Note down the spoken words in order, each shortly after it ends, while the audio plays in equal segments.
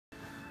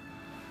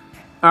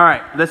All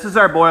right, this is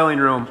our boiling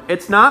room.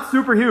 It's not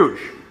super huge.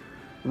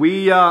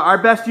 Our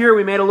best year,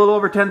 we made a little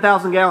over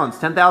 10,000 gallons,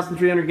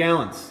 10,300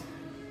 gallons.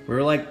 We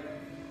were like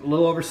a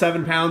little over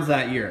 7 pounds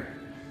that year.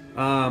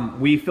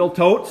 We fill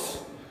totes.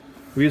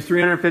 We use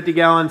 350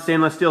 gallon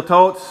stainless steel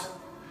totes.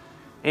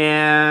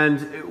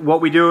 And what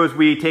we do is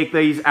we take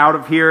these out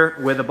of here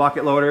with a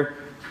bucket loader,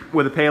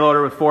 with a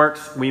payloader with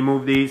forks. We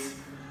move these.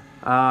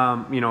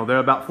 You know, they're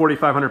about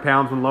 4,500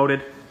 pounds when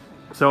loaded.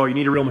 So you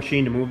need a real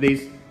machine to move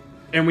these.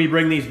 And we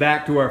bring these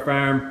back to our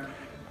farm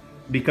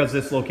because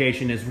this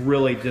location is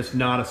really just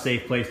not a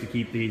safe place to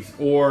keep these.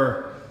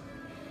 Or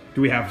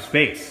do we have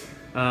space?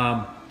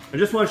 I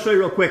just want to show you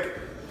real quick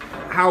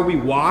how we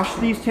wash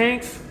these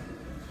tanks.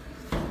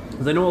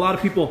 Because I know a lot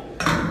of people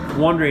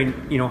wondering,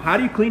 you know, how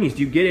do you clean these?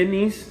 Do you get in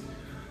these?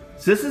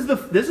 So this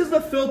is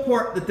the fill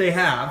port that they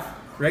have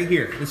right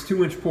here, this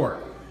 2-inch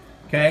port.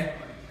 Okay?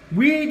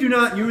 We do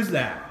not use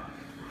that.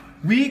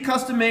 We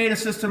custom made a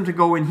system to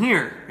go in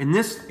here, in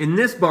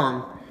this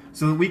bung,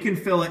 so that we can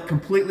fill it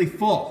completely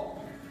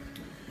full.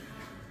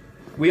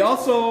 We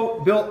also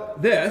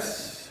built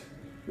this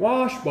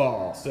wash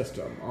ball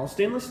system, all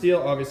stainless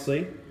steel,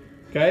 obviously.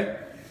 Okay?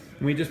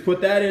 And we just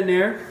put that in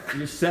there. You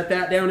just set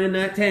that down in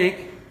that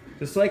tank,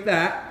 just like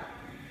that.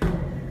 All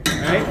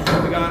right?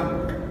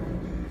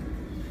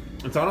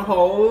 So it's on a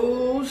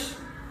hose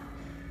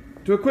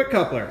to a quick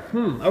coupler.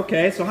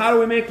 Okay, so how do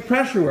we make the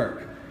pressure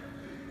work?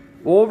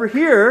 Well, over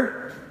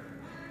here,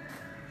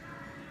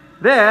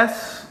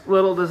 this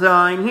little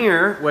design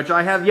here, which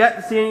I have yet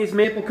to see any of these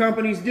maple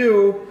companies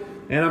do,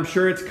 and I'm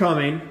sure it's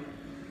coming.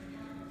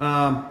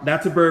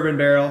 That's a bourbon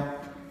barrel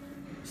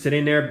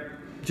sitting there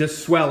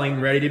just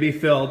swelling, ready to be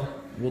filled.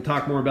 We'll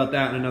talk more about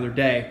that in another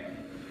day.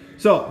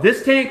 So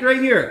this tank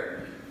right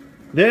here,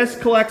 this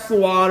collects the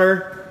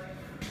water.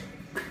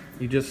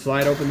 You just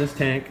slide open this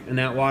tank and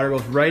that water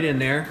goes right in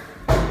there.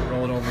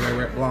 Roll it over there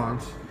where it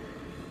belongs.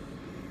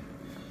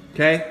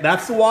 Okay,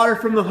 that's the water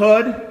from the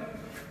hood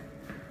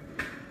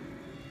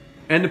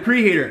and the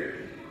preheater.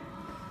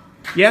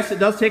 Yes, it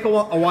does take a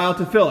while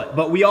to fill it,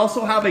 but we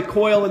also have a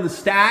coil in the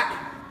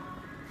stack.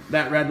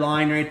 That red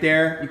line right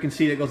there, you can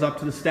see that goes up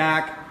to the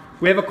stack.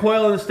 We have a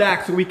coil in the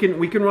stack, so we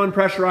can run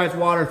pressurized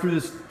water through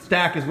this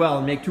stack as well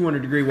and make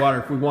 200-degree water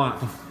if we want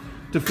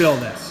to fill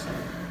this.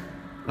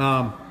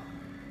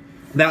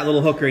 That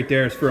little hook right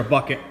there is for a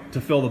bucket, to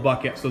fill the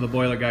bucket, so the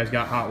boiler guy's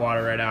got hot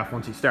water right off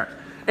once he starts.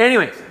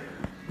 Anyways,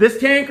 this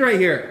tank right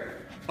here,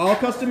 all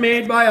custom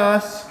made by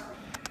us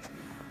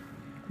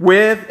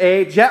with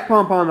a jet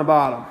pump on the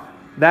bottom.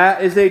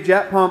 That is a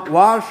jet pump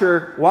wash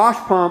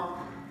pump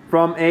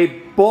from a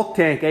bulk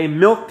tank, a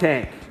milk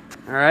tank.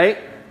 All right?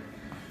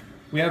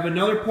 We have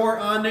another port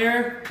on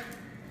there.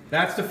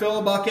 That's to fill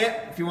a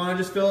bucket. If you want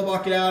to just fill a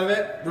bucket out of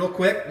it real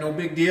quick, no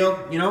big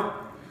deal, you know,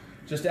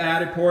 just an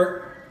added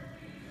port.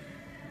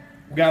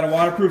 We've got a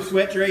waterproof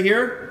switch right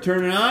here.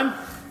 Turn it on.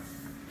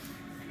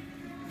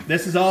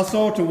 This is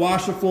also to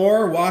wash the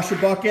floor, wash a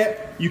bucket.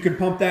 You can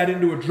pump that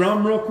into a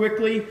drum real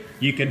quickly.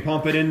 You can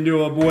pump it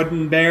into a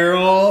wooden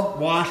barrel,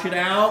 wash it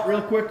out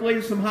real quickly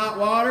with some hot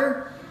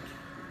water.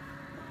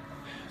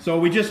 So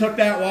we just hook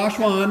that wash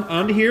wand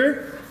onto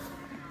here,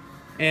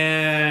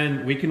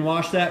 and we can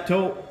wash that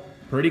tote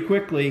pretty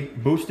quickly.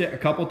 Boost it a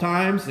couple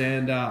times,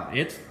 and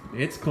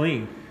it's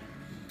clean.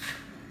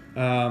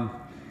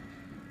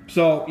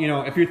 So, you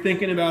know, if you're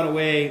thinking about a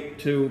way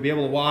to be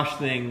able to wash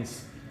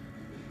things,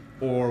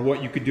 or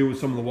what you could do with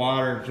some of the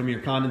water, some of your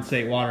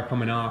condensate water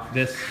coming off,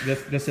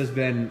 this has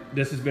been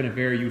a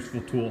very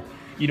useful tool.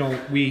 You know,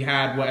 we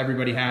had what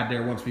everybody had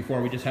there once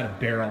before. We just had a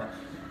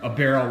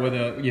barrel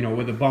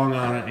with a bung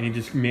on it, and you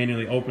just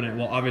manually open it.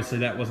 Well, obviously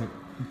that wasn't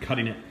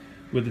cutting it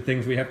with the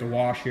things we have to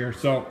wash here.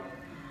 So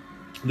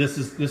this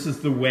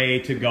is the way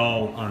to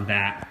go on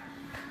that.